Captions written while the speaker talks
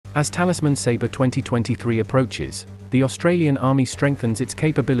As Talisman Sabre 2023 approaches, the Australian Army strengthens its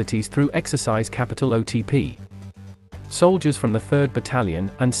capabilities through Exercise Capital OTP. Soldiers from the 3rd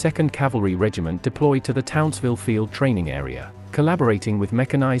Battalion and 2nd Cavalry Regiment deployed to the Townsville Field Training Area, collaborating with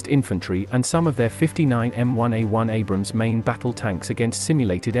mechanized infantry and some of their 59 M1A1 Abrams main battle tanks against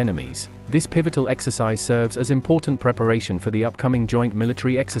simulated enemies. This pivotal exercise serves as important preparation for the upcoming joint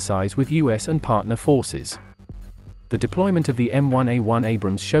military exercise with US and partner forces. The deployment of the M1A1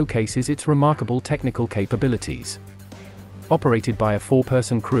 Abrams showcases its remarkable technical capabilities. Operated by a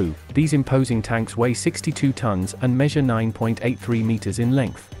 4-person crew, these imposing tanks weigh 62 tons and measure 9.83 meters in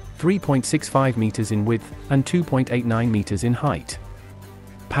length, 3.65 meters in width, and 2.89 meters in height.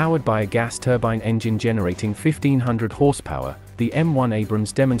 Powered by a gas turbine engine generating 1,500 horsepower, the M1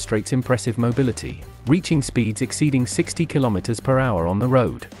 Abrams demonstrates impressive mobility, reaching speeds exceeding 60 km per hour on the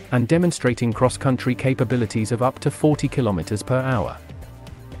road, and demonstrating cross-country capabilities of up to 40 km per hour.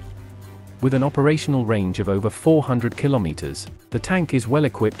 With an operational range of over 400 kilometers, the tank is well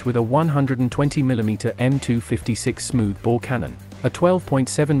equipped with a 120mm M256 smoothbore cannon, a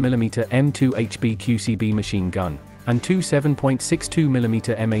 12.7mm M2 HB-QCB machine gun, and two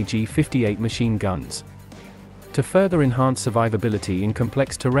 7.62mm MAG-58 machine guns. To further enhance survivability in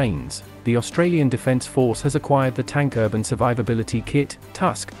complex terrains, the Australian Defence Force has acquired the Tank Urban Survivability Kit,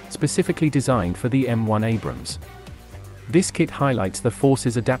 TUSK, specifically designed for the M1 Abrams. This kit highlights the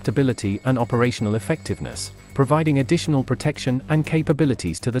force's adaptability and operational effectiveness, providing additional protection and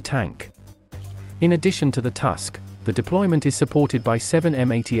capabilities to the tank. In addition to the TUSK, the deployment is supported by 7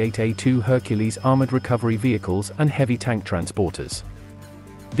 M88A2 Hercules armored recovery vehicles and heavy tank transporters.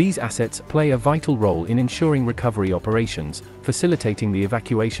 These assets play a vital role in ensuring recovery operations, facilitating the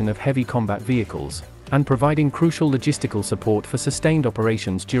evacuation of heavy combat vehicles, and providing crucial logistical support for sustained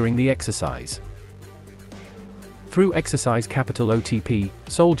operations during the exercise. Through Exercise Capital OTP,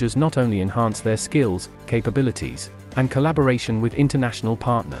 soldiers not only enhance their skills, capabilities, and collaboration with international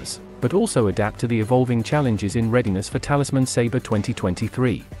partners, but also adapt to the evolving challenges in readiness for Talisman Sabre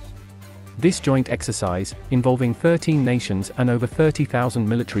 2023. This joint exercise, involving 13 nations and over 30,000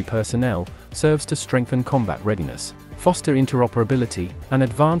 military personnel, serves to strengthen combat readiness, foster interoperability, and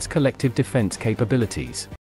advance collective defense capabilities.